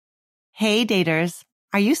Hey daters,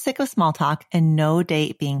 are you sick of small talk and no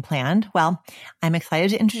date being planned? Well, I'm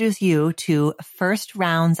excited to introduce you to First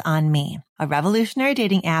Rounds on Me, a revolutionary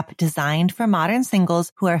dating app designed for modern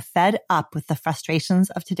singles who are fed up with the frustrations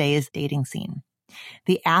of today's dating scene.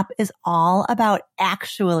 The app is all about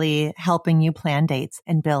actually helping you plan dates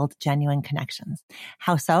and build genuine connections.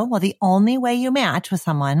 How so? Well, the only way you match with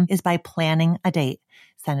someone is by planning a date.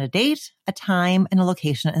 Send a date, a time, and a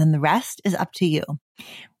location, and then the rest is up to you.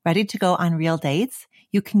 Ready to go on real dates?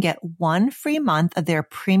 You can get 1 free month of their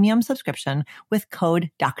premium subscription with code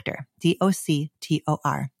DOCTOR,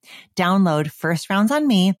 DOCTOR. Download First Rounds on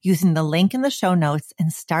Me using the link in the show notes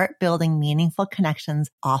and start building meaningful connections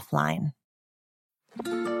offline.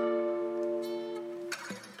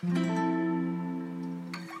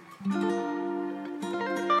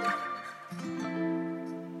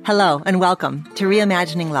 Hello and welcome to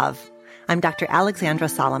Reimagining Love. I'm Dr. Alexandra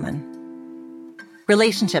Solomon.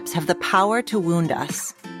 Relationships have the power to wound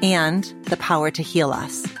us and the power to heal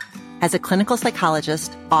us. As a clinical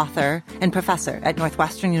psychologist, author, and professor at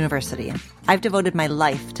Northwestern University, I've devoted my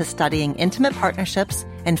life to studying intimate partnerships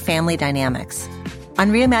and family dynamics.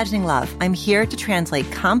 On Reimagining Love, I'm here to translate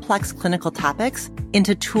complex clinical topics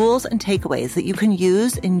into tools and takeaways that you can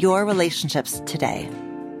use in your relationships today.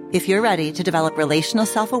 If you're ready to develop relational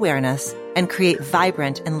self-awareness and create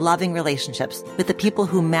vibrant and loving relationships with the people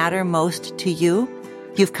who matter most to you,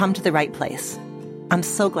 you've come to the right place. I'm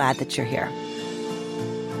so glad that you're here.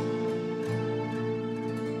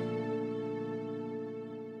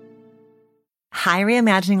 Hi,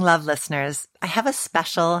 Reimagining Love listeners. I have a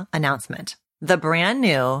special announcement. The brand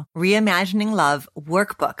new Reimagining Love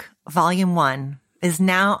Workbook, Volume 1, is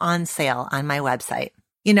now on sale on my website.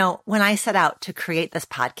 You know, when I set out to create this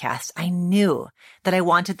podcast, I knew that I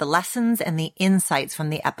wanted the lessons and the insights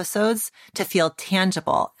from the episodes to feel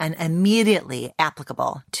tangible and immediately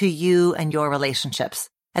applicable to you and your relationships.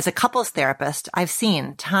 As a couples therapist, I've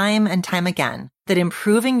seen time and time again that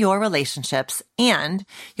improving your relationships and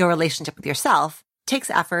your relationship with yourself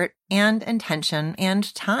takes effort and intention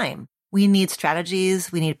and time. We need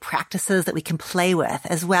strategies, we need practices that we can play with,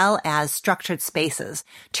 as well as structured spaces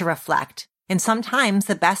to reflect. And sometimes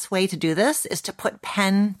the best way to do this is to put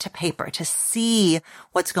pen to paper, to see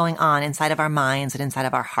what's going on inside of our minds and inside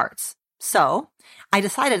of our hearts. So I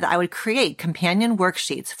decided that I would create companion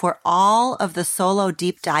worksheets for all of the solo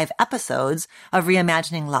deep dive episodes of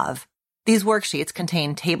Reimagining Love. These worksheets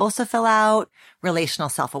contain tables to fill out, relational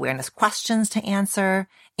self-awareness questions to answer,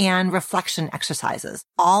 and reflection exercises,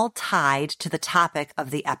 all tied to the topic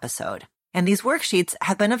of the episode. And these worksheets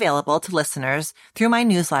have been available to listeners through my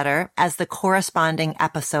newsletter as the corresponding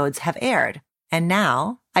episodes have aired. And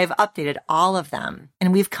now I've updated all of them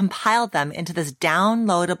and we've compiled them into this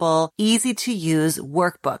downloadable, easy-to-use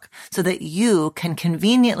workbook so that you can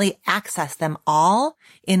conveniently access them all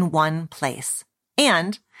in one place.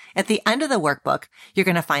 And at the end of the workbook, you're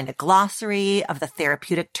going to find a glossary of the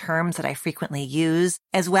therapeutic terms that I frequently use,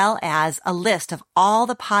 as well as a list of all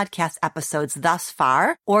the podcast episodes thus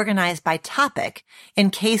far, organized by topic, in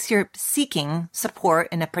case you're seeking support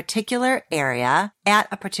in a particular area at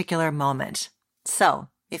a particular moment. So,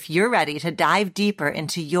 if you're ready to dive deeper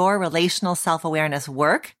into your relational self-awareness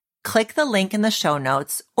work, click the link in the show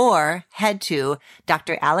notes or head to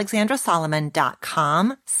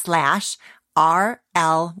dralexandrasolomon.com/RL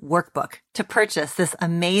Workbook to purchase this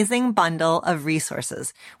amazing bundle of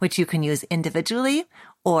resources, which you can use individually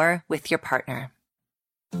or with your partner.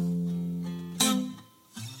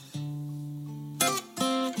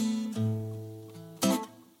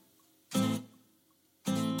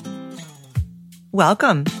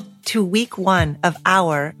 Welcome to week 1 of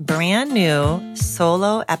our brand new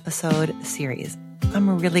solo episode series.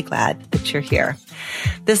 I'm really glad that you're here.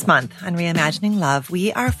 This month on Reimagining Love,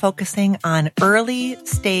 we are focusing on early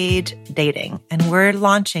stage dating, and we're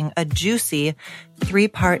launching a juicy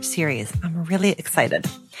 3-part series. I'm really excited.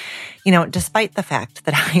 You know, despite the fact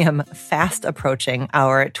that I am fast approaching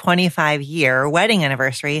our 25-year wedding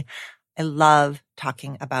anniversary, I love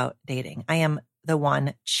talking about dating. I am the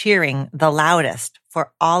one cheering the loudest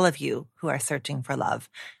for all of you who are searching for love.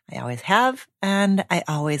 I always have, and I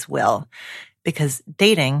always will. Because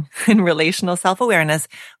dating and relational self-awareness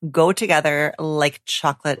go together like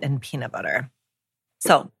chocolate and peanut butter.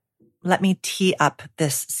 So let me tee up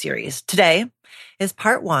this series. Today is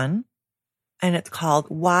part 1, and it's called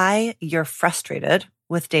Why You're Frustrated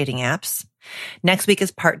with Dating Apps. Next week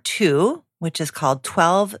is part 2, which is called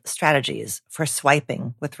 12 Strategies for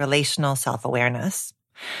Swiping with Relational Self-Awareness.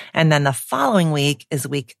 And then the following week is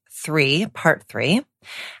week 3, part 3,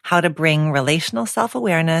 How to Bring Relational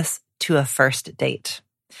Self-Awareness to a First Date.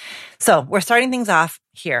 So we're starting things off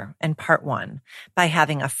here in part 1 by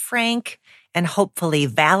having a frank and hopefully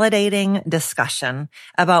validating discussion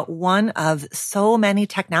about one of so many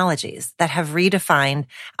technologies that have redefined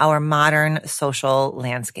our modern social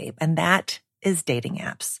landscape, and that is dating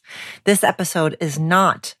apps. This episode is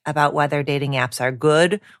not about whether dating apps are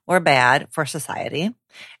good or bad for society.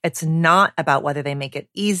 It's not about whether they make it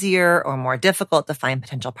easier or more difficult to find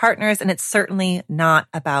potential partners. And it's certainly not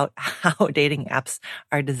about how dating apps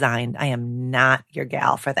are designed. I am not your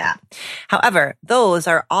gal for that. However, those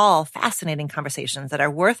are all fascinating conversations that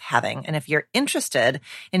are worth having. And if you're interested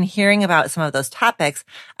in hearing about some of those topics,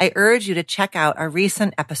 I urge you to check out a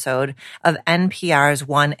recent episode of NPR's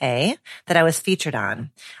 1A that I was featured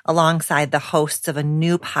on alongside the hosts of a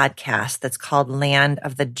new podcast that's called Land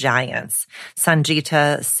of the Giants, Sanjita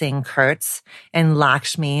Singh Kurtz and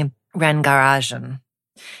Lakshmi Rengarajan.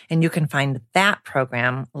 And you can find that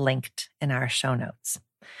program linked in our show notes.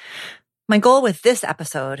 My goal with this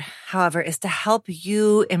episode, however, is to help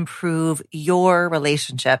you improve your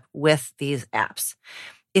relationship with these apps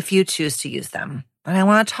if you choose to use them. And I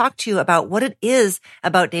want to talk to you about what it is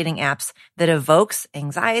about dating apps that evokes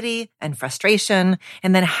anxiety and frustration,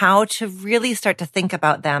 and then how to really start to think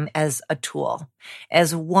about them as a tool,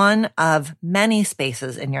 as one of many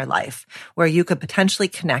spaces in your life where you could potentially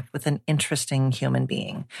connect with an interesting human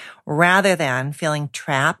being, rather than feeling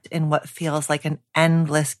trapped in what feels like an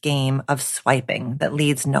endless game of swiping that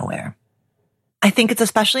leads nowhere. I think it's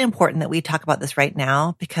especially important that we talk about this right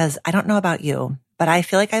now because I don't know about you, but I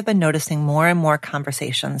feel like I've been noticing more and more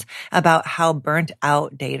conversations about how burnt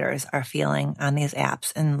out daters are feeling on these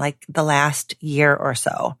apps in like the last year or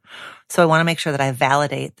so. So I want to make sure that I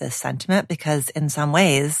validate this sentiment because in some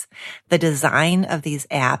ways, the design of these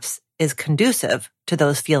apps is conducive to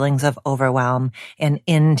those feelings of overwhelm and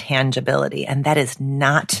intangibility. And that is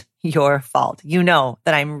not your fault. You know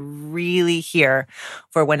that I'm really here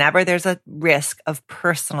for whenever there's a risk of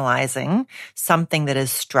personalizing something that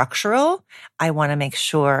is structural, I want to make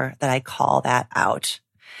sure that I call that out.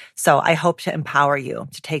 So I hope to empower you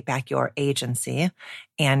to take back your agency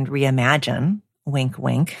and reimagine, wink,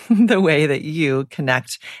 wink, the way that you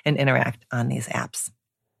connect and interact on these apps.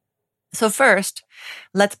 So first,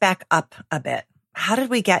 let's back up a bit. How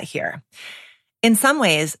did we get here? In some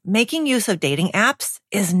ways, making use of dating apps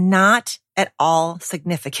is not at all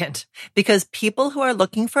significant because people who are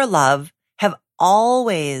looking for love have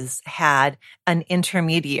always had an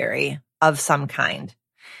intermediary of some kind.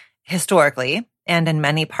 Historically, and in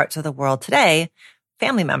many parts of the world today,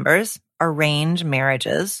 family members arrange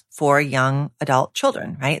marriages for young adult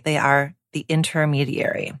children, right? They are the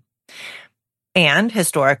intermediary. And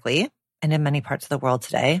historically, and in many parts of the world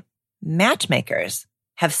today, matchmakers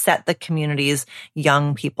have set the community's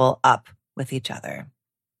young people up with each other.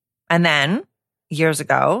 And then, years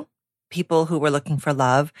ago, people who were looking for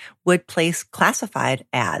love would place classified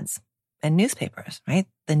ads in newspapers, right?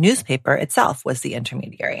 The newspaper itself was the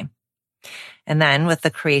intermediary. And then with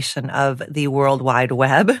the creation of the World Wide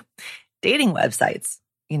Web, dating websites,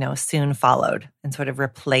 soon followed and sort of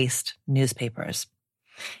replaced newspapers.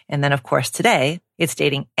 And then, of course, today, it's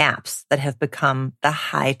dating apps that have become the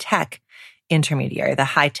high-tech intermediary, the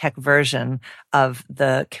high-tech version of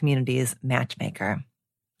the community's matchmaker.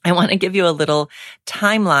 I want to give you a little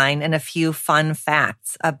timeline and a few fun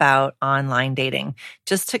facts about online dating,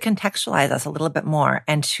 just to contextualize us a little bit more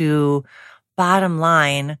and to, bottom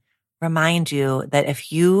line, remind you that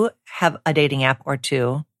if you have a dating app or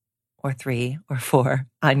 2 or 3 or 4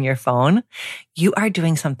 on your phone, you are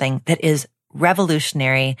doing something that is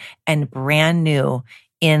revolutionary and brand new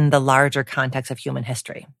in the larger context of human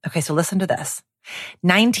history. Okay, so listen to this.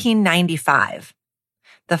 1995,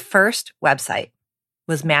 the first website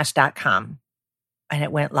was Match.com, and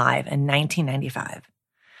it went live in 1995.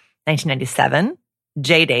 1997,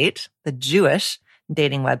 JDate, the Jewish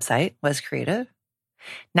dating website, was created.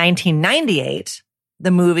 1998,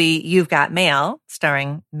 the movie You've Got Mail,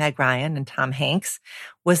 starring Meg Ryan and Tom Hanks,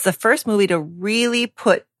 was the first movie to really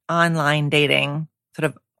put online dating sort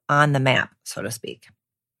of on the map, so to speak.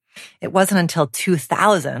 It wasn't until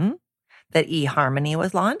 2000 that eHarmony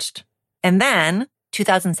was launched. And then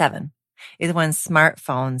 2007 is when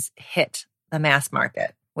smartphones hit the mass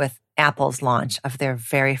market with Apple's launch of their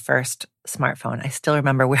very first smartphone. I still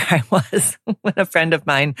remember where I was when a friend of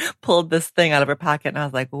mine pulled this thing out of her pocket and I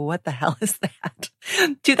was like, what the hell is that?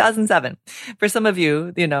 2007. For some of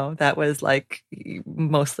you, that was like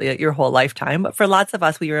mostly your whole lifetime. But for lots of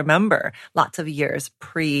us, we remember lots of years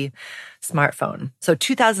pre-smartphone. So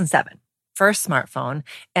 2007, first smartphone,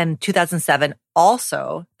 and 2007,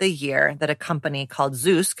 also the year that a company called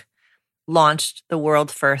Zoosk launched the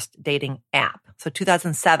world's first dating app. So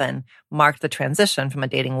 2007 marked the transition from a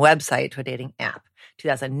dating website to a dating app.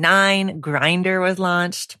 2009, Grindr was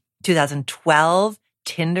launched. 2012,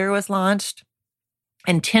 Tinder was launched.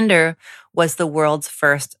 And Tinder was the world's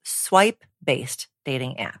first swipe-based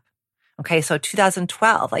dating app. Okay, so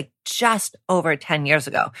 2012, like just over 10 years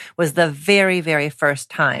ago, was the very, very first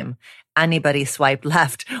time anybody swiped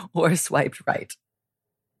left or swiped right.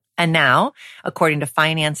 And now, according to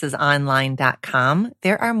financesonline.com,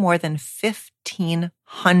 there are more than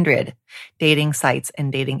 1,500 dating sites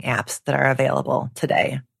and dating apps that are available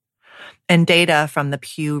today. And data from the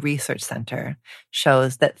Pew Research Center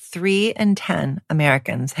shows that 3 in 10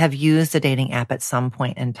 Americans have used a dating app at some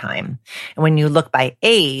point in time. And when you look by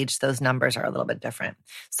age, those numbers are a little bit different.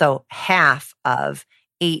 So half of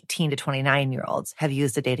 18 to 29-year-olds have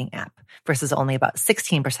used a dating app versus only about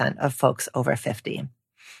 16% of folks over 50.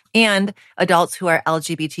 And adults who are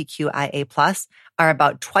LGBTQIA+ are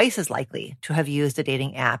about twice as likely to have used a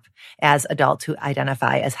dating app as adults who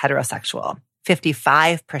identify as heterosexual.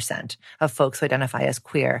 55% of folks who identify as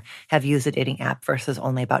queer have used a dating app versus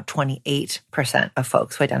only about 28% of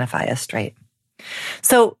folks who identify as straight.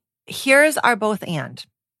 So here's our both and.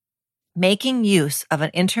 Making use of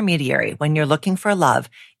an intermediary when you're looking for love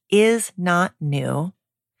is not new,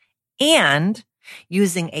 and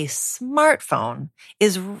using a smartphone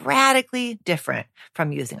is radically different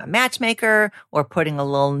from using a matchmaker or putting a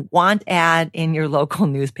little want ad in your local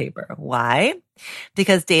newspaper. Why?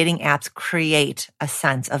 Because dating apps create a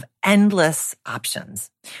sense of endless options,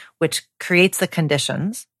 which creates the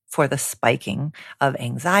conditions for the spiking of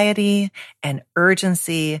anxiety and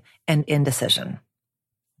urgency and indecision.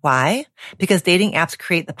 Why? Because dating apps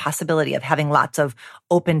create the possibility of having lots of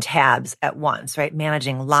open tabs at once, right?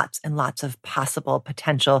 Managing lots and lots of possible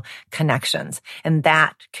potential connections. And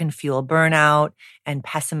that can fuel burnout and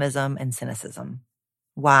pessimism and cynicism.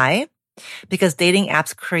 Why? Because dating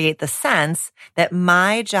apps create the sense that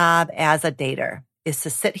my job as a dater is to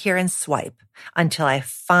sit here and swipe until I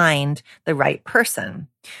find the right person,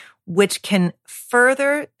 which can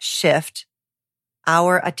further shift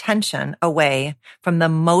our attention away from the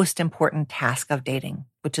most important task of dating,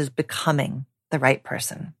 which is becoming the right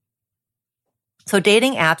person. So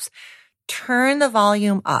dating apps turn the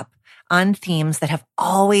volume up on themes that have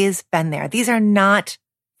always been there. These are not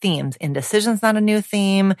themes. Indecision's not a new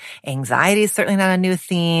theme. Anxiety is certainly not a new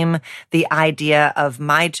theme. The idea of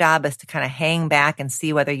my job is to kind of hang back and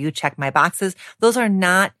see whether you check my boxes. Those are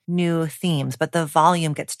not new themes, but the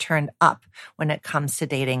volume gets turned up when it comes to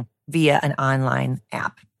dating via an online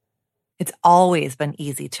app. It's always been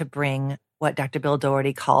easy to bring what Dr. Bill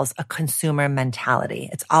Doherty calls a consumer mentality.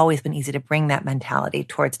 It's always been easy to bring that mentality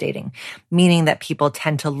towards dating, meaning that people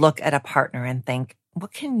tend to look at a partner and think,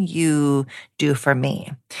 what can you do for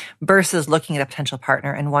me? Versus looking at a potential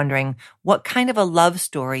partner and wondering, what kind of a love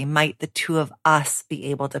story might the two of us be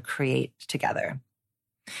able to create together?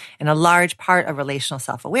 And a large part of relational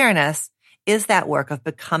self-awareness is that work of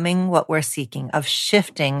becoming what we're seeking, of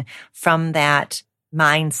shifting from that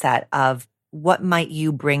mindset of what might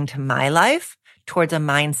you bring to my life towards a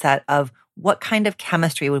mindset of what kind of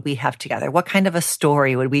chemistry would we have together? What kind of a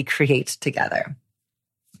story would we create together?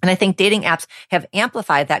 And I think dating apps have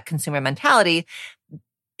amplified that consumer mentality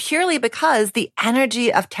purely because the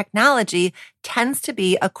energy of technology tends to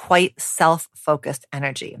be a quite self-focused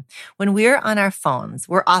energy. When we're on our phones,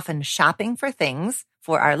 we're often shopping for things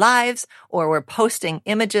for our lives, or we're posting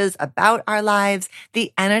images about our lives.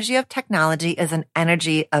 The energy of technology is an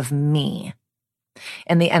energy of me.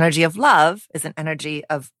 And the energy of love is an energy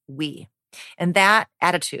of we. And that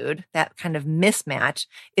attitude, that kind of mismatch,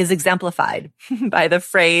 is exemplified by the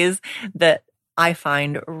phrase that I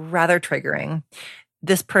find rather triggering.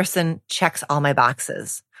 This person checks all my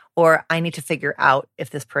boxes, or I need to figure out if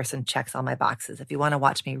this person checks all my boxes. If you want to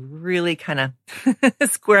watch me really kind of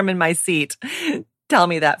squirm in my seat, tell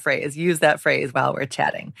me that phrase, use that phrase while we're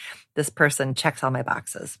chatting. This person checks all my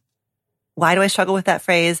boxes. Why do I struggle with that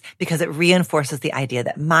phrase? Because it reinforces the idea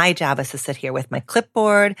that my job is to sit here with my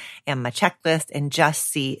clipboard and my checklist and just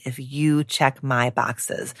see if you check my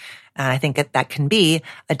boxes. And I think that can be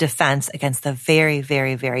a defense against the very,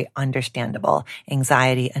 very, very understandable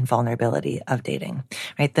anxiety and vulnerability of dating,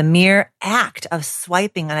 right? The mere act of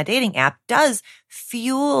swiping on a dating app does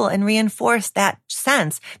fuel and reinforce that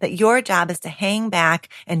sense that your job is to hang back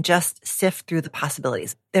and just sift through the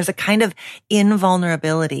possibilities. There's a kind of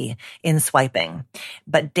invulnerability in swiping,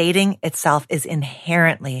 but dating itself is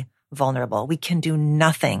inherently vulnerable. We can do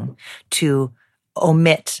nothing to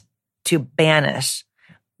omit, to banish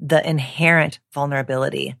the inherent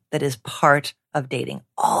vulnerability that is part of dating.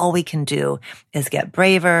 All we can do is get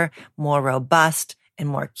braver, more robust, and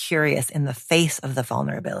more curious in the face of the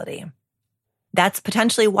vulnerability. That's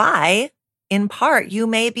potentially why, in part, you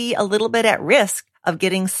may be a little bit at risk of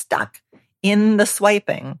getting stuck in the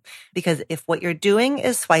swiping. Because if what you're doing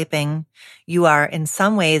is swiping, you are in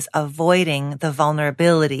some ways avoiding the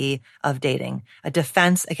vulnerability of dating, a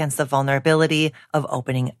defense against the vulnerability of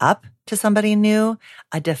opening up to somebody new,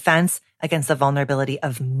 a defense against the vulnerability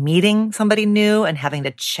of meeting somebody new and having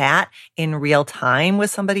to chat in real time with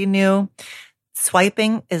somebody new.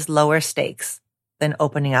 Swiping is lower stakes than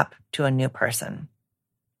opening up to a new person.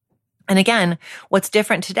 And again, what's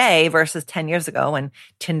different today versus 10 years ago when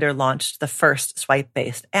Tinder launched the first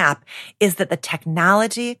swipe-based app is that the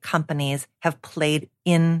technology companies have played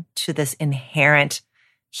into this inherent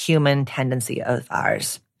human tendency of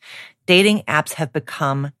ours. Dating apps have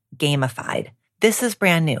become gamified. This is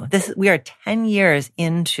brand new. We are 10 years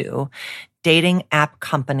into dating app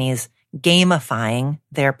companies gamifying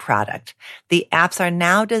their product. The apps are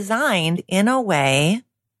now designed in a way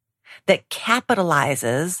that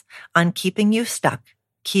capitalizes on keeping you stuck,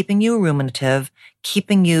 keeping you ruminative,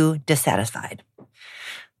 keeping you dissatisfied.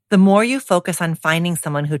 The more you focus on finding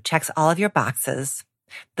someone who checks all of your boxes,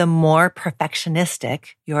 the more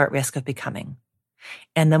perfectionistic you're at risk of becoming.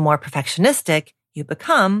 And the more perfectionistic you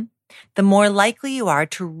become, the more likely you are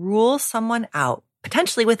to rule someone out,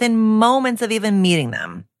 potentially within moments of even meeting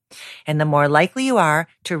them. And the more likely you are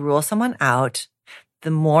to rule someone out,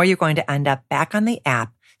 the more you're going to end up back on the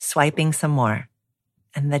app swiping some more,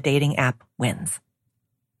 and the dating app wins.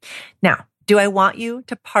 Now, do I want you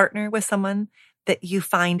to partner with someone that you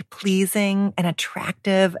find pleasing and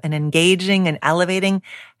attractive and engaging and elevating?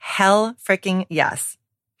 Hell freaking yes.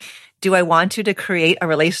 Do I want you to create a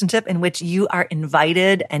relationship in which you are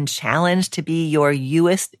invited and challenged to be your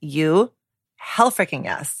youest you? Hell freaking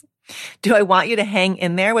yes. Do I want you to hang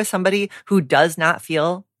in there with somebody who does not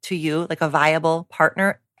feel to you like a viable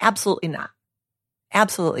partner? Absolutely not.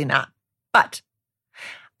 Absolutely not. But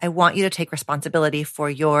I want you to take responsibility for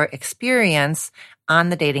your experience on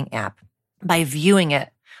the dating app by viewing it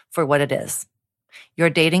for what it is. Your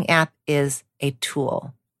dating app is a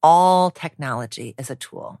tool. All technology is a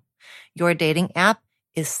tool. Your dating app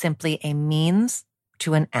is simply a means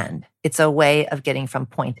to an end. It's a way of getting from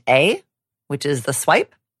point A, which is the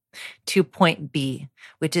swipe, to point B,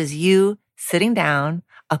 which is you sitting down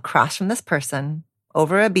across from this person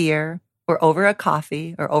over a beer or over a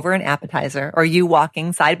coffee or over an appetizer, or you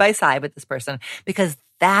walking side by side with this person, because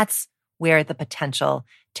that's where the potential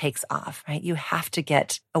takes off, right? You have to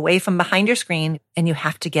get away from behind your screen and you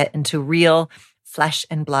have to get into real flesh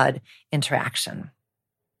and blood interaction.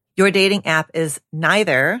 Your dating app is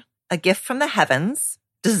neither a gift from the heavens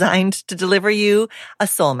designed to deliver you a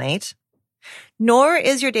soulmate, nor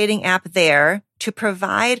is your dating app there to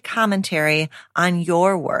provide commentary on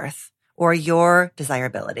your worth or your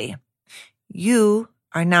desirability. You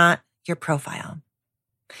are not your profile.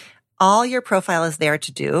 All your profile is there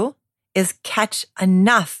to do is catch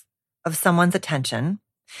enough of someone's attention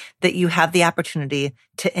that you have the opportunity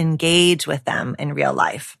to engage with them in real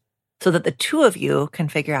life so that the two of you can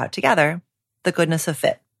figure out together the goodness of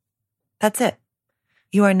fit. That's it.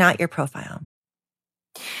 You are not your profile.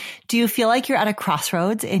 Do you feel like you're at a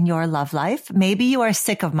crossroads in your love life? Maybe you are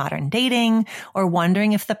sick of modern dating or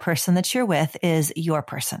wondering if the person that you're with is your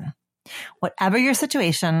person. Whatever your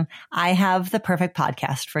situation, I have the perfect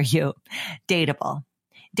podcast for you. Dateable.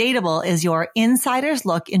 Dateable is your insider's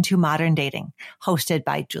look into modern dating, hosted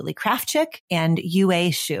by Julie Krafchick and Yue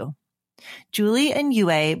Xu. Julie and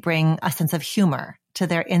Yue bring a sense of humor to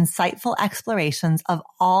their insightful explorations of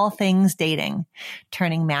all things dating,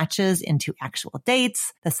 turning matches into actual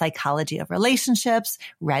dates, the psychology of relationships,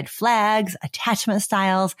 red flags, attachment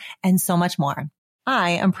styles, and so much more.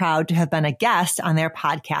 I am proud to have been a guest on their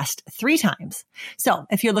podcast 3 times. So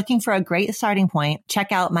if you're looking for a great starting point,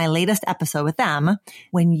 check out my latest episode with them,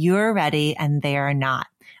 When You're Ready and They're Not.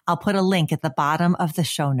 I'll put a link at the bottom of the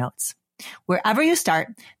show notes. Wherever you start,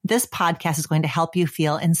 this podcast is going to help you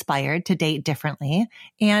feel inspired to date differently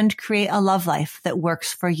and create a love life that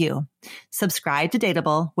works for you. Subscribe to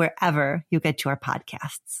Dateable wherever you get your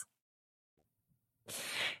podcasts.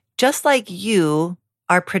 Just like you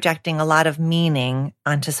are projecting a lot of meaning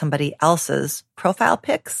onto somebody else's profile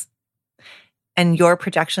pics, and your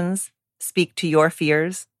projections speak to your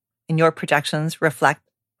fears, and your projections reflect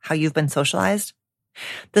how you've been socialized,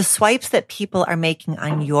 the swipes that people are making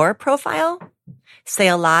on your profile say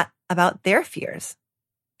a lot about their fears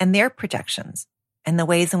and their projections and the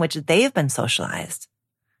ways in which they've been socialized.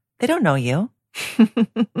 They don't know you.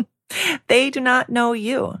 They do not know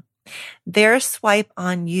you. Their swipe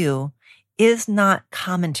on you is not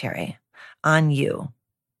commentary on you.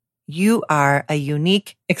 You are a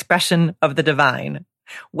unique expression of the divine,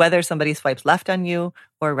 whether somebody swipes left on you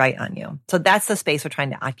or right on you. So that's the space we're trying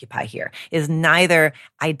to occupy here, is neither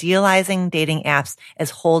idealizing dating apps as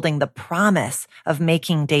holding the promise of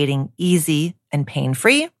making dating easy and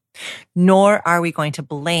pain-free, nor are we going to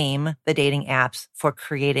blame the dating apps for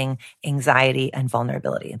creating anxiety and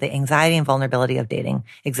vulnerability. The anxiety and vulnerability of dating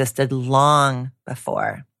existed long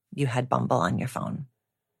before you had Bumble on your phone.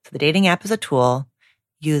 So the dating app is a tool.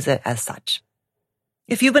 Use it as such.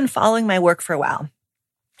 If you've been following my work for a while,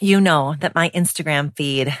 you know that my Instagram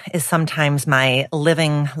feed is sometimes my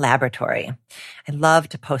living laboratory. I love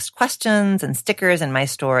to post questions and stickers in my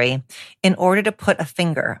story in order to put a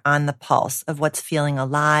finger on the pulse of what's feeling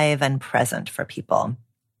alive and present for people.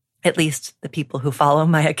 At least the people who follow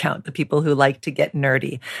my account, the people who like to get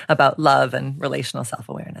nerdy about love and relational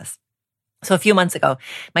self-awareness. So a few months ago,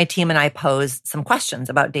 my team and I posed some questions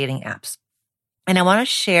about dating apps. And I want to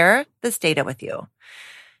share this data with you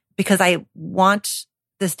because I want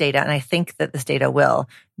this data, and I think that this data will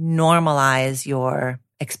normalize your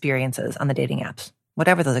experiences on the dating apps,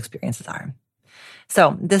 whatever those experiences are.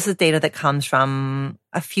 So this is data that comes from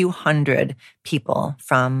a few hundred people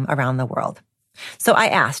from around the world. So I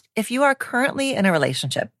asked, if you are currently in a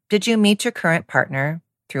relationship, did you meet your current partner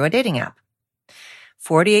through a dating app?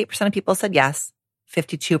 48% of people said yes.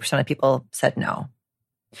 52% of people said no.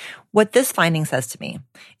 What this finding says to me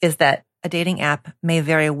is that a dating app may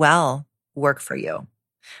very well work for you,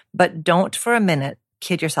 but don't for a minute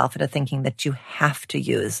kid yourself into thinking that you have to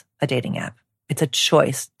use a dating app. It's a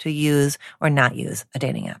choice to use or not use a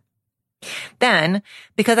dating app. Then,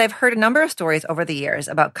 because I've heard a number of stories over the years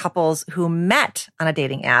about couples who met on a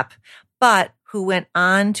dating app, but who went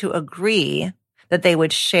on to agree that they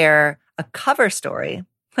would share a cover story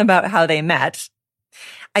about how they met,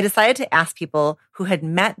 I decided to ask people who had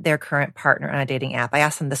met their current partner on a dating app. I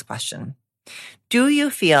asked them this question. Do you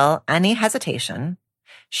feel any hesitation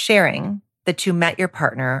sharing that you met your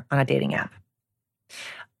partner on a dating app?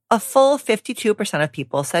 A full 52% of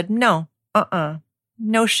people said no,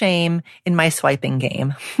 no shame in my swiping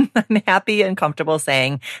game. I'm happy and comfortable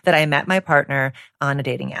saying that I met my partner on a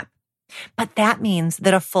dating app. But that means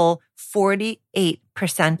that a full 48%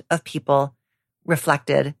 of people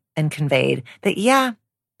reflected and conveyed that, yeah,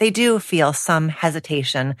 they do feel some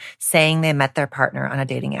hesitation saying they met their partner on a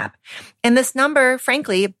dating app. And this number,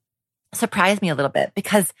 frankly, surprised me a little bit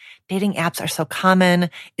because dating apps are so common.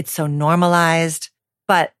 It's so normalized.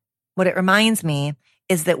 But what it reminds me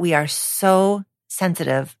is that we are so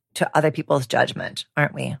sensitive to other people's judgment,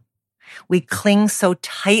 aren't we? We cling so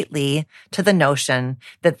tightly to the notion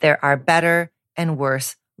that there are better and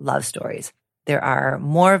worse love stories. There are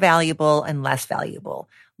more valuable and less valuable,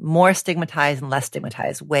 more stigmatized and less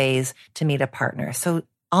stigmatized ways to meet a partner. So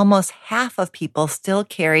almost half of people still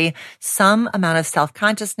carry some amount of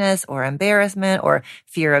self-consciousness or embarrassment or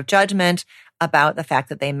fear of judgment about the fact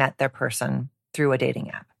that they met their person through a dating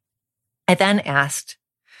app. I then asked,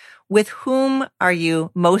 with whom are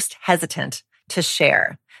you most hesitant to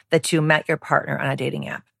share that you met your partner on a dating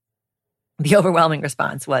app? The overwhelming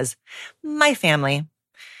response was, my family.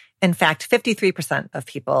 In fact, 53% of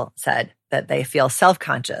people said that they feel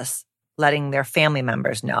self-conscious letting their family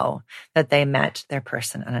members know that they met their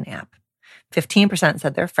person on an app. 15%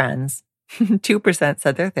 said their friends, 2%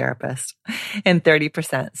 said their therapist, and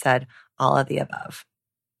 30% said all of the above.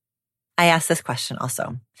 I asked this question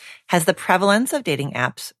also. Has the prevalence of dating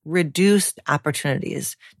apps reduced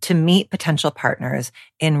opportunities to meet potential partners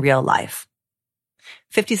in real life?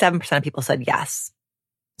 57% of people said yes.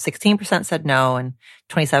 16% said no, and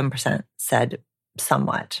 27% said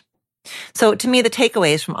somewhat. So to me, the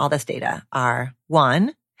takeaways from all this data are,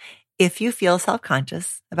 1, if you feel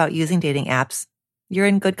self-conscious about using dating apps, you're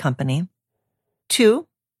in good company. 2,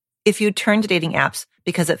 if you turn to dating apps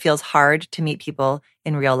because it feels hard to meet people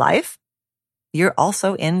in real life, you're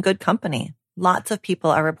also in good company. Lots of people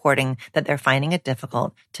are reporting that they're finding it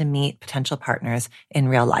difficult to meet potential partners in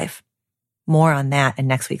real life. More on that in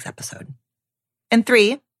next week's episode. And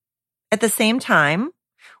 3, at the same time,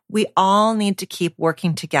 we all need to keep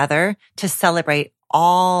working together to celebrate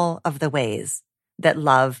all of the ways that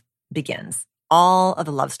love begins, all of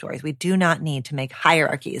the love stories. We do not need to make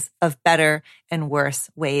hierarchies of better and worse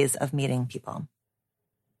ways of meeting people.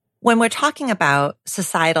 When we're talking about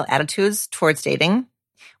societal attitudes towards dating,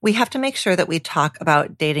 we have to make sure that we talk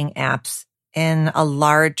about dating apps in a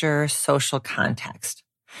larger social context.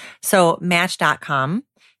 So Match.com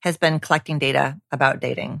has been collecting data about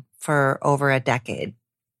dating for over a decade.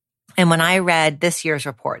 And when I read this year's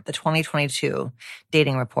report, the 2022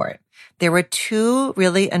 dating report, there were two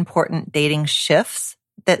really important dating shifts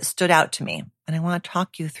that stood out to me. And I want to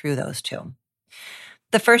talk you through those two.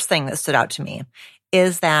 The first thing that stood out to me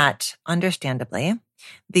is that, understandably,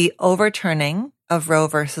 the overturning of Roe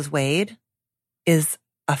versus Wade is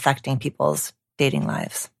affecting people's dating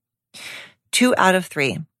lives. 2 out of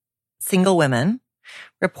 3 single women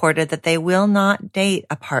reported that they will not date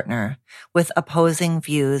a partner with opposing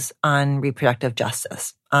views on reproductive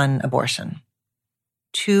justice, on abortion.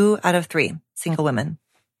 2 out of 3 single women.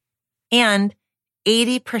 And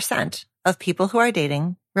 80% of people who are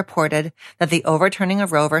dating reported that the overturning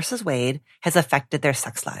of Roe versus Wade has affected their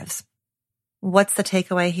sex lives. What's the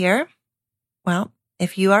takeaway here? Well,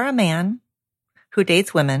 if you are a man who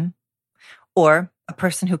dates women, or a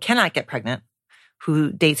person who cannot get pregnant,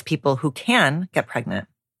 who dates people who can get pregnant,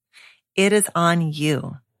 it is on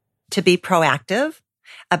you to be proactive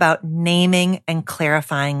about naming and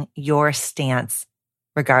clarifying your stance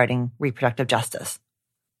regarding reproductive justice.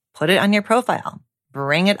 Put it on your profile.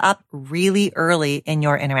 Bring it up really early in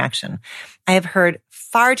your interaction. I have heard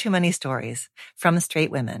far too many stories from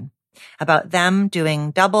straight women about them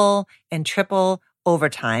doing double and triple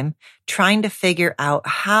overtime, trying to figure out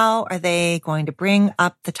how are they going to bring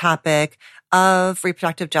up the topic of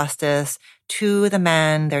reproductive justice to the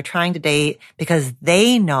men they're trying to date because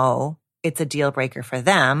they know it's a deal breaker for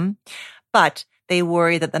them, but they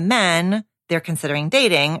worry that the men they're considering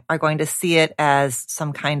dating are going to see it as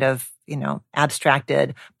some kind of,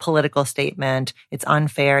 abstracted political statement. It's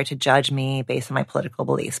unfair to judge me based on my political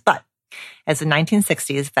beliefs. But as the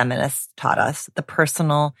 1960s feminists taught us, the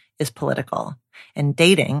personal is political. And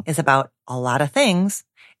dating is about a lot of things.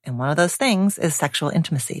 And one of those things is sexual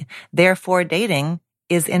intimacy. Therefore, dating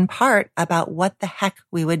is in part about what the heck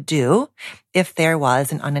we would do if there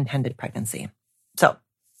was an unintended pregnancy. So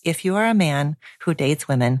if you are a man who dates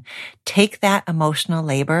women, take that emotional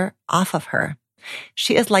labor off of her.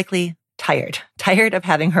 She is likely tired of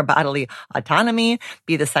having her bodily autonomy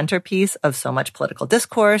be the centerpiece of so much political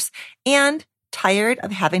discourse, and tired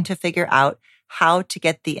of having to figure out how to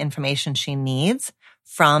get the information she needs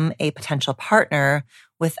from a potential partner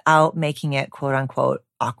without making it quote unquote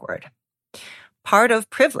awkward. Part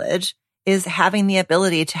of privilege is having the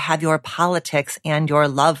ability to have your politics and your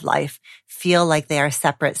love life feel like they are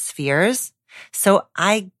separate spheres. So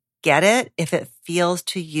I get it if it feels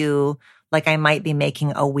to you like I might be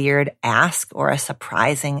making a weird ask or a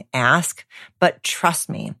surprising ask, but trust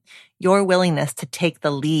me, your willingness to take the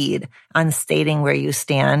lead on stating where you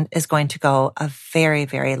stand is going to go a very,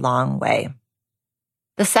 very long way.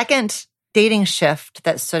 The second dating shift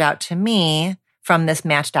that stood out to me from this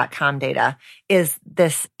Match.com data is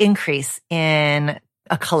this increase in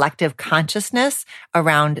a collective consciousness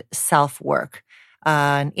around self-work,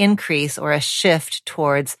 an increase or a shift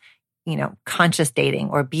towards, conscious dating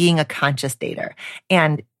or being a conscious dater.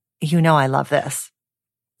 And I love this.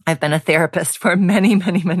 I've been a therapist for many,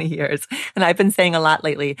 many, many years. And I've been saying a lot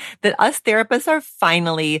lately that us therapists are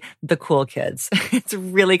finally the cool kids. It's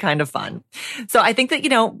really kind of fun. So I think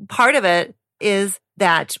that, part of it is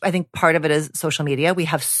that I think part of it is social media. We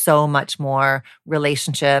have so much more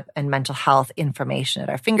relationship and mental health information at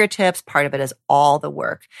our fingertips. Part of it is all the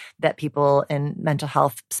work that people in mental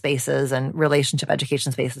health spaces and relationship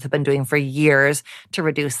education spaces have been doing for years to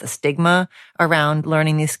reduce the stigma around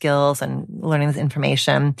learning these skills and learning this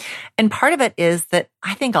information. And part of it is that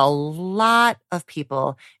I think a lot of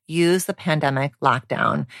people use the pandemic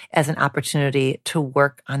lockdown as an opportunity to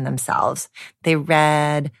work on themselves. They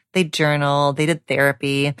read, they journaled, they did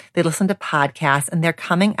therapy, they listened to podcasts, and they're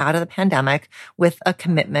coming out of the pandemic with a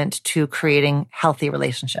commitment to creating healthy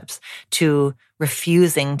relationships, to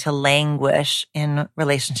refusing to languish in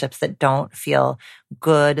relationships that don't feel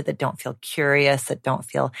good, that don't feel curious, that don't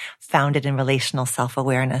feel founded in relational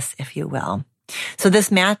self-awareness, if you will. So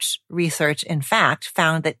this Match research, in fact,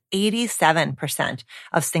 found that 87%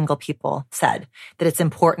 of single people said that it's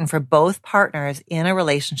important for both partners in a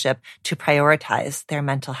relationship to prioritize their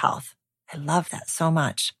mental health. I love that so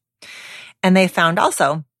much. And they found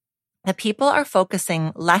also that people are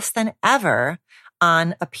focusing less than ever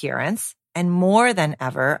on appearance and more than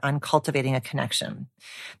ever on cultivating a connection.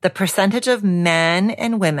 The percentage of men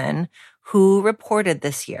and women who reported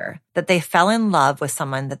this year that they fell in love with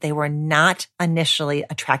someone that they were not initially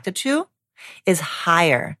attracted to is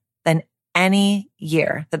higher than any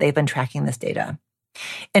year that they've been tracking this data.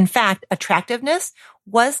 In fact, attractiveness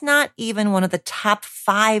was not even one of the top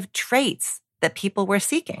 5 traits that people were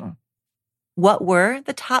seeking. What were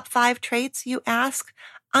the top 5 traits, you ask?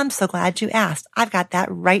 I'm so glad you asked. I've got that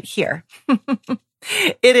right here.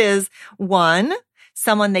 It is 1,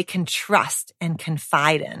 someone they can trust and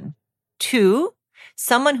confide in. 2,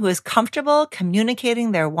 someone who is comfortable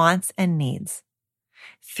communicating their wants and needs.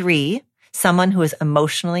 3, someone who is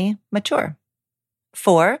emotionally mature.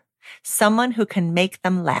 4, someone who can make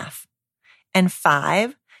them laugh. And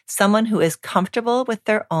 5, someone who is comfortable with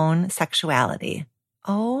their own sexuality.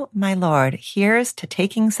 Oh my Lord, here's to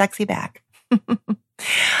taking sexy back.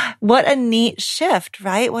 What a neat shift,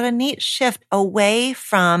 right? What a neat shift away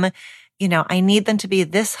from, I need them to be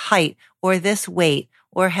this height or this weight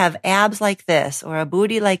or have abs like this or a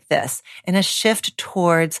booty like this, and a shift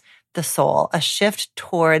towards the soul, a shift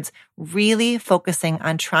towards really focusing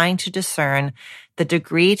on trying to discern the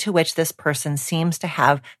degree to which this person seems to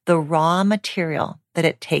have the raw material that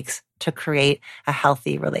it takes to create a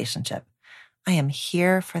healthy relationship. I am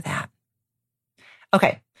here for that.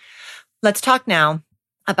 Okay, let's talk now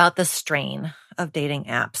about the strain of dating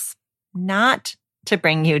apps. Not to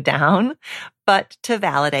bring you down, but to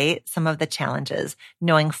validate some of the challenges,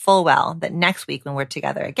 knowing full well that next week when we're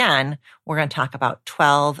together again, we're going to talk about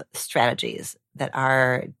 12 strategies that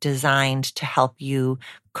are designed to help you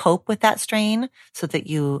cope with that strain so that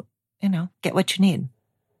you get what you need.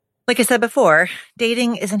 Like I said before,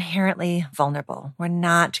 dating is inherently vulnerable. We're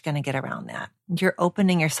not going to get around that. You're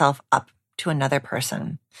opening yourself up to another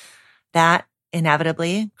person. That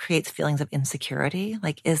inevitably creates feelings of insecurity.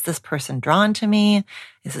 Like, is this person drawn to me?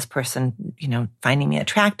 Is this person, finding me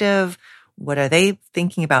attractive? What are they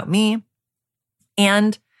thinking about me?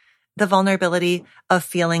 And the vulnerability of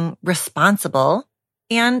feeling responsible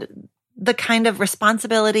and the kind of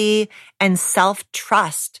responsibility and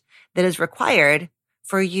self-trust that is required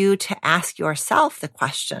for you to ask yourself the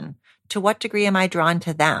question, to what degree am I drawn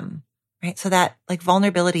to them? Right? So that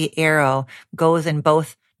vulnerability arrow goes in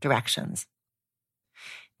both directions.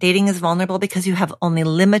 Dating is vulnerable because you have only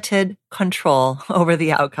limited control over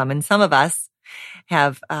the outcome. And some of us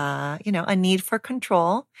have, a need for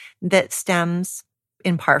control that stems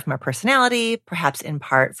in part from our personality, perhaps in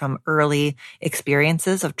part from early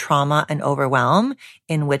experiences of trauma and overwhelm,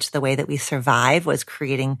 in which the way that we survive was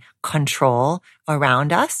creating control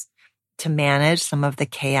around us to manage some of the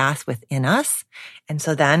chaos within us. And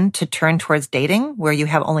so then to turn towards dating where you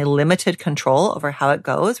have only limited control over how it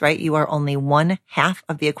goes, right? You are only one half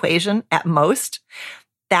of the equation at most.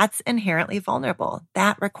 That's inherently vulnerable.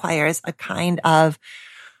 That requires a kind of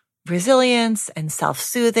resilience and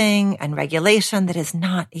self-soothing and regulation that is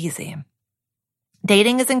not easy.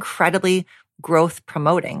 Dating is incredibly growth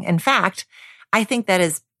promoting. In fact, I think that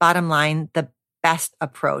is bottom line, the best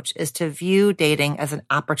approach is to view dating as an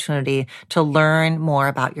opportunity to learn more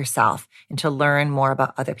about yourself and to learn more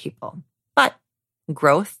about other people. But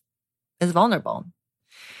growth is vulnerable.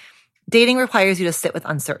 Dating requires you to sit with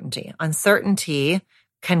uncertainty. Uncertainty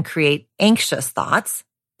can create anxious thoughts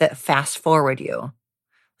that fast forward you.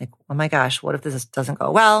 Like, oh my gosh, what if this doesn't go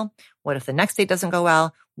well? What if the next date doesn't go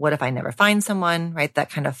well? What if I never find someone, right? That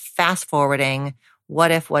kind of fast forwarding, what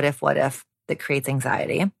if, that creates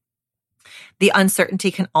anxiety. The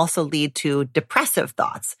uncertainty can also lead to depressive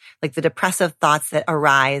thoughts, like the depressive thoughts that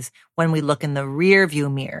arise when we look in the rear view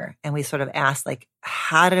mirror and we sort of ask,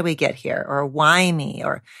 how did we get here? Or why me?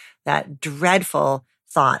 Or that dreadful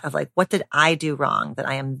thought of what did I do wrong that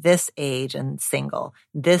I am this age and single,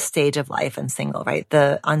 this stage of life and single, right?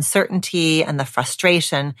 The uncertainty and the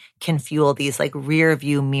frustration can fuel these rear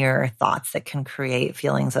view mirror thoughts that can create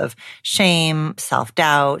feelings of shame,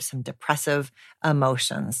 self-doubt, some depressive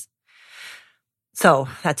emotions. So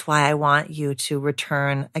that's why I want you to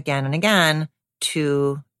return again and again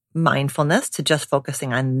to mindfulness, to just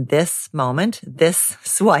focusing on this moment, this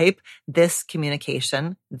swipe, this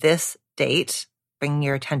communication, this date, bringing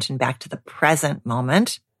your attention back to the present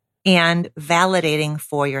moment and validating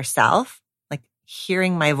for yourself,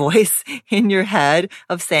 hearing my voice in your head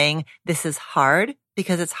of saying, this is hard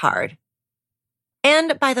because it's hard.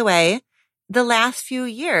 And by the way, the last few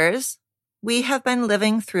years, we have been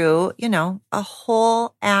living through, a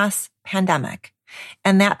whole ass pandemic.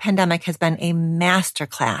 And that pandemic has been a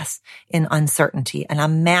masterclass in uncertainty and a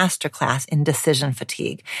masterclass in decision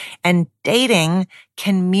fatigue. And dating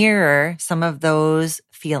can mirror some of those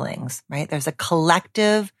feelings, right? There's a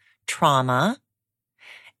collective trauma.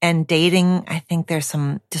 And dating, I think there's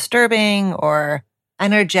some disturbing or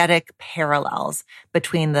energetic parallels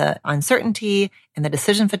between the uncertainty and the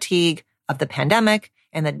decision fatigue of the pandemic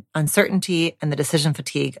and the uncertainty and the decision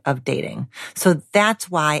fatigue of dating. So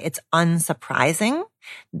that's why it's unsurprising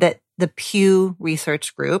that the Pew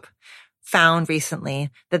Research Group found recently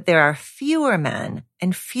that there are fewer men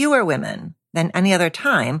and fewer women than any other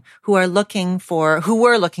time who were looking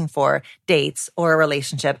for dates or a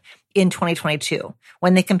relationship in 2022.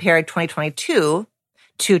 When they compared 2022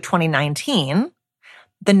 to 2019,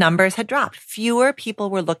 the numbers had dropped. Fewer people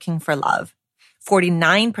were looking for love.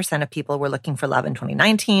 49% of people were looking for love in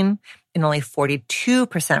 2019, and only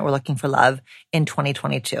 42% were looking for love in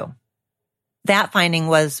 2022. That finding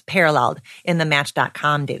was paralleled in the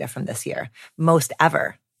Match.com data from this year. Most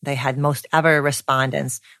ever. They had most ever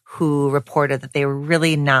respondents who reported that they were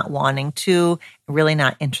really not wanting to, really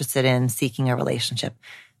not interested in seeking a relationship.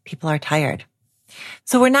 People are tired.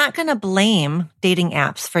 So we're not going to blame dating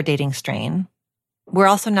apps for dating strain. We're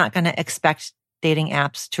also not going to expect dating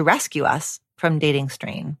apps to rescue us from dating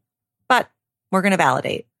strain. But we're going to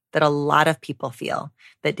validate that a lot of people feel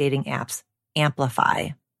that dating apps amplify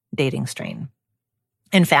dating strain.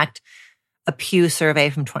 In fact, a Pew survey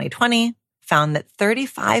from 2020 found that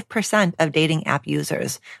 35% of dating app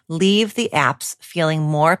users leave the apps feeling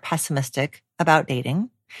more pessimistic about dating,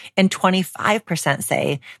 and 25%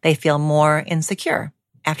 say they feel more insecure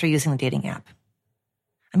after using the dating app.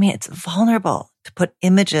 I mean, it's vulnerable to put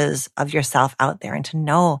images of yourself out there and to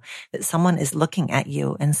know that someone is looking at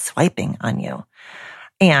you and swiping on you.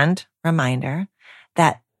 And reminder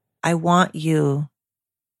that I want you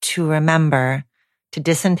to remember to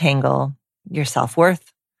disentangle your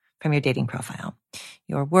self-worth from your dating profile.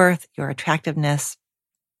 Your worth, your attractiveness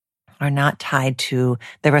are not tied to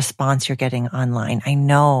the response you're getting online. I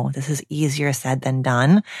know this is easier said than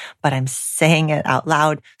done, but I'm saying it out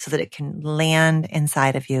loud so that it can land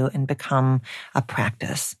inside of you and become a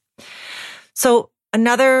practice. So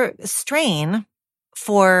another strain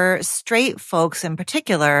for straight folks in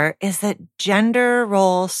particular is that gender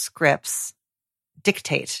role scripts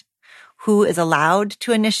dictate who is allowed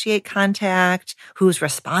to initiate contact, who's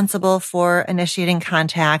responsible for initiating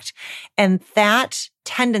contact. And that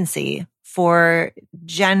tendency for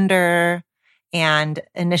gender and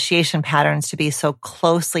initiation patterns to be so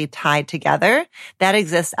closely tied together, that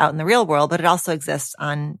exists out in the real world, but it also exists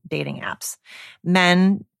on dating apps.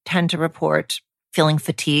 Men tend to report feeling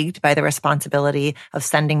fatigued by the responsibility of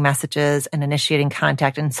sending messages and initiating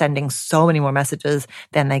contact and sending so many more messages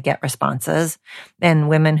than they get responses. And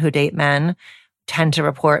women who date men tend to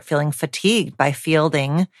report feeling fatigued by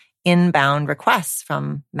fielding inbound requests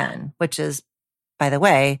from men, which is, by the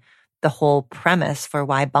way, the whole premise for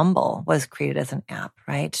why Bumble was created as an app,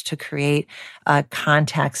 right? To create a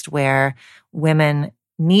context where women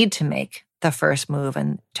need to make the first move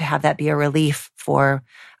and to have that be a relief for,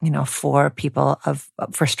 for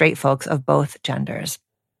for straight folks of both genders.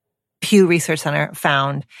 Pew Research Center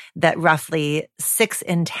found that roughly 6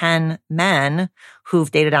 in 10 men who've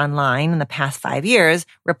dated online in the past 5 years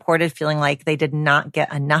reported feeling like they did not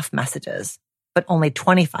get enough messages, but only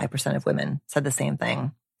 25% of women said the same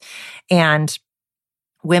thing. And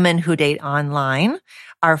women who date online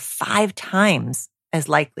are 5 times as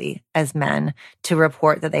likely as men to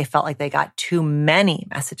report that they felt like they got too many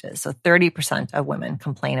messages. So 30% of women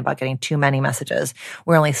complain about getting too many messages,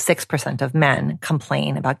 where only 6% of men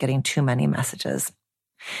complain about getting too many messages.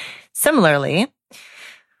 Similarly,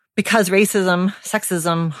 because racism,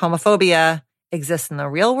 sexism, homophobia exists in the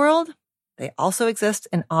real world, they also exist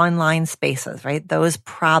in online spaces, right? Those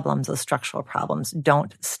problems, those structural problems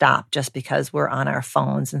don't stop just because we're on our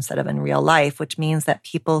phones instead of in real life, which means that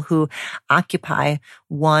people who occupy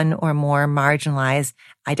one or more marginalized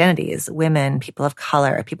identities, women, people of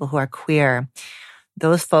color, people who are queer,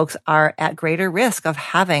 those folks are at greater risk of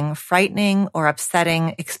having frightening or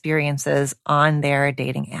upsetting experiences on their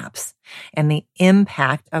dating apps. And the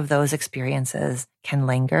impact of those experiences can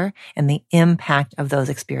linger, and the impact of those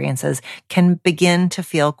experiences can begin to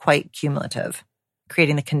feel quite cumulative,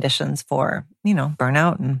 creating the conditions for,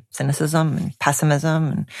 burnout and cynicism and pessimism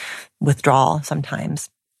and withdrawal sometimes.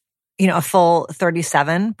 A full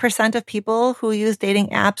 37% of people who use dating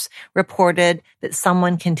apps reported that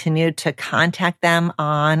someone continued to contact them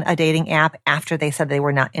on a dating app after they said they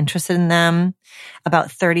were not interested in them. About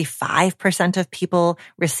 35% of people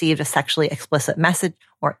received a sexually explicit message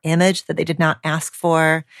or image that they did not ask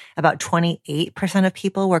for. About 28% of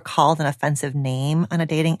people were called an offensive name on a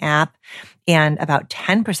dating app. And about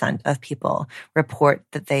 10% of people report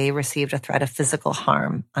that they received a threat of physical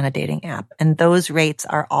harm on a dating app. And those rates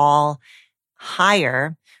are all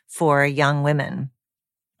higher for young women.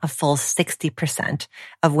 A full 60%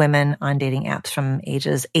 of women on dating apps from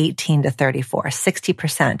ages 18 to 34,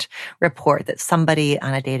 60% report that somebody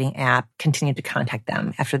on a dating app continued to contact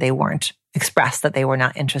them after they weren't expressed that they were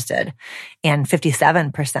not interested. And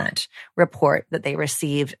 57% report that they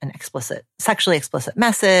received an sexually explicit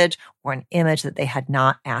message or an image that they had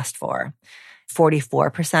not asked for.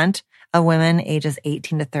 44% of women ages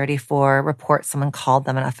 18 to 34 report someone called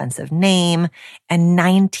them an offensive name, and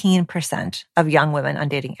 19% of young women on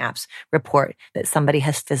dating apps report that somebody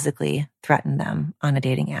has physically threatened them on a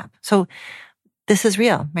dating app. So this is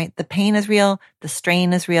real, right? The pain is real. The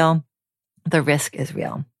strain is real. The risk is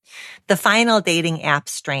real. The final dating app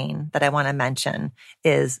strain that I want to mention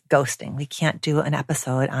is ghosting. We can't do an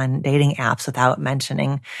episode on dating apps without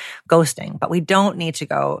mentioning ghosting, but we don't need to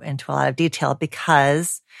go into a lot of detail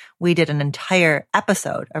because we did an entire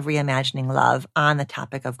episode of Reimagining Love on the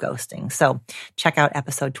topic of ghosting. So check out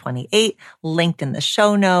episode 28, linked in the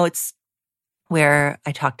show notes, where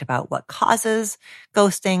I talked about what causes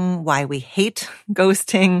ghosting, why we hate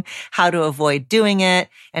ghosting, how to avoid doing it,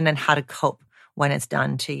 and then how to cope when it's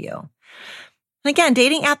done to you. And again,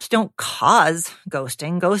 dating apps don't cause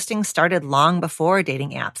ghosting. Ghosting started long before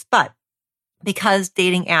dating apps, but because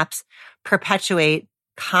dating apps perpetuate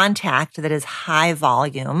contact that is high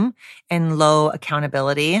volume and low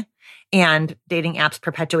accountability, and dating apps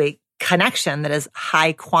perpetuate connection that is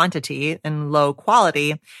high quantity and low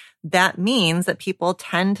quality, that means that people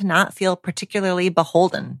tend to not feel particularly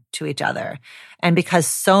beholden to each other. And because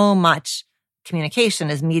so much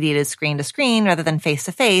communication is mediated screen to screen rather than face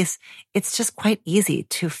to face, it's just quite easy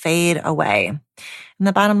to fade away. And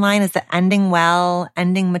the bottom line is that ending well,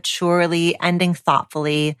 ending maturely, ending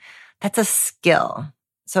thoughtfully, that's a skill.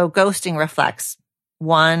 So ghosting reflects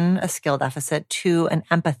 1, a skill deficit, 2, an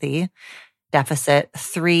empathy deficit,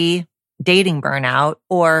 3, dating burnout,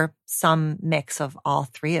 or some mix of all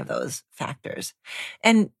 3 of those factors.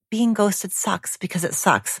 And being ghosted sucks because it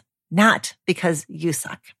sucks, not because you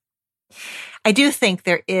suck. I do think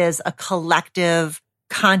there is a collective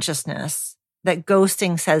consciousness that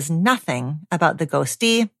ghosting says nothing about the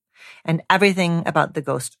ghostee and everything about the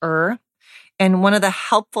ghoster. And one of the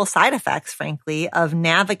helpful side effects, frankly, of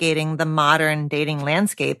navigating the modern dating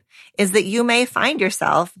landscape is that you may find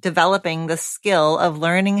yourself developing the skill of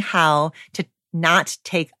learning how to not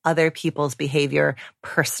take other people's behavior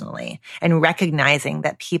personally and recognizing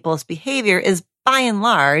that people's behavior is by and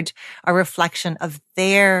large a reflection of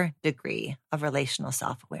their degree of relational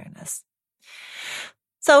self-awareness.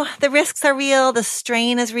 So the risks are real, the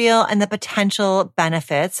strain is real, and the potential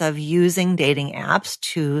benefits of using dating apps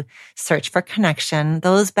to search for connection,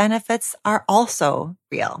 those benefits are also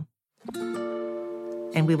real.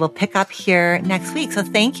 And we will pick up here next week. So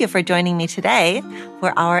thank you for joining me today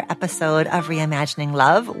for our episode of Reimagining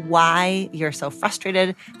Love, why you're so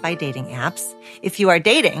frustrated by dating apps. If you are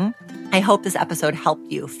dating, I hope this episode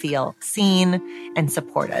helped you feel seen and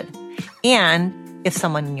supported. And if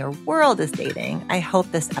someone in your world is dating, I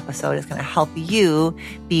hope this episode is going to help you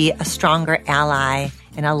be a stronger ally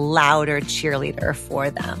and a louder cheerleader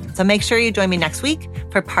for them. So make sure you join me next week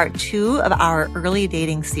for part 2 of our early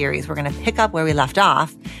dating series. We're going to pick up where we left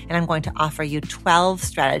off, and I'm going to offer you 12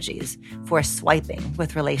 strategies for swiping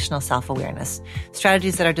with relational self-awareness,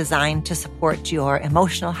 strategies that are designed to support your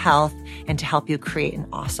emotional health and to help you create an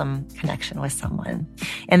awesome connection with someone.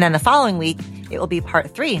 And then the following week, it will be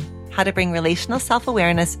part 3, how to bring relational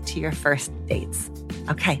self-awareness to your first dates.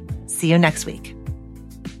 Okay, see you next week.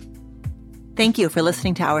 Thank you for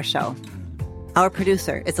listening to our show. Our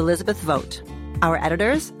producer is Elizabeth Vogt. Our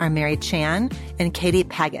editors are Mary Chan and Katie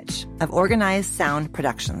Pagich of Organized Sound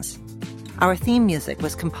Productions. Our theme music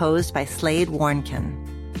was composed by Slade Warnkin.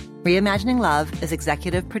 Reimagining Love is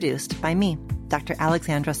executive produced by me, Dr.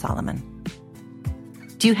 Alexandra Solomon.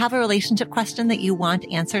 Do you have a relationship question that you want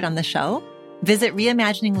answered on the show? Visit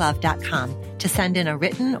reimagininglove.com to send in a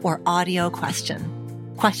written or audio question.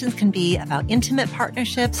 Questions can be about intimate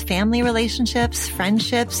partnerships, family relationships,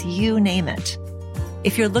 friendships, you name it.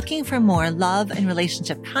 If you're looking for more love and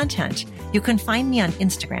relationship content, you can find me on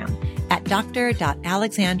Instagram at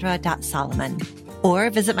dr.alexandra.solomon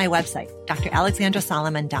or visit my website,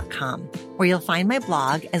 dralexandrasolomon.com, where you'll find my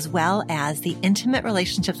blog as well as the Intimate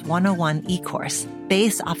Relationships 101 e-course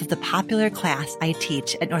based off of the popular class I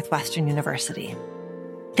teach at Northwestern University.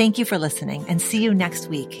 Thank you for listening and see you next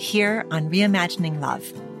week here on Reimagining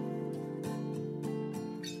Love.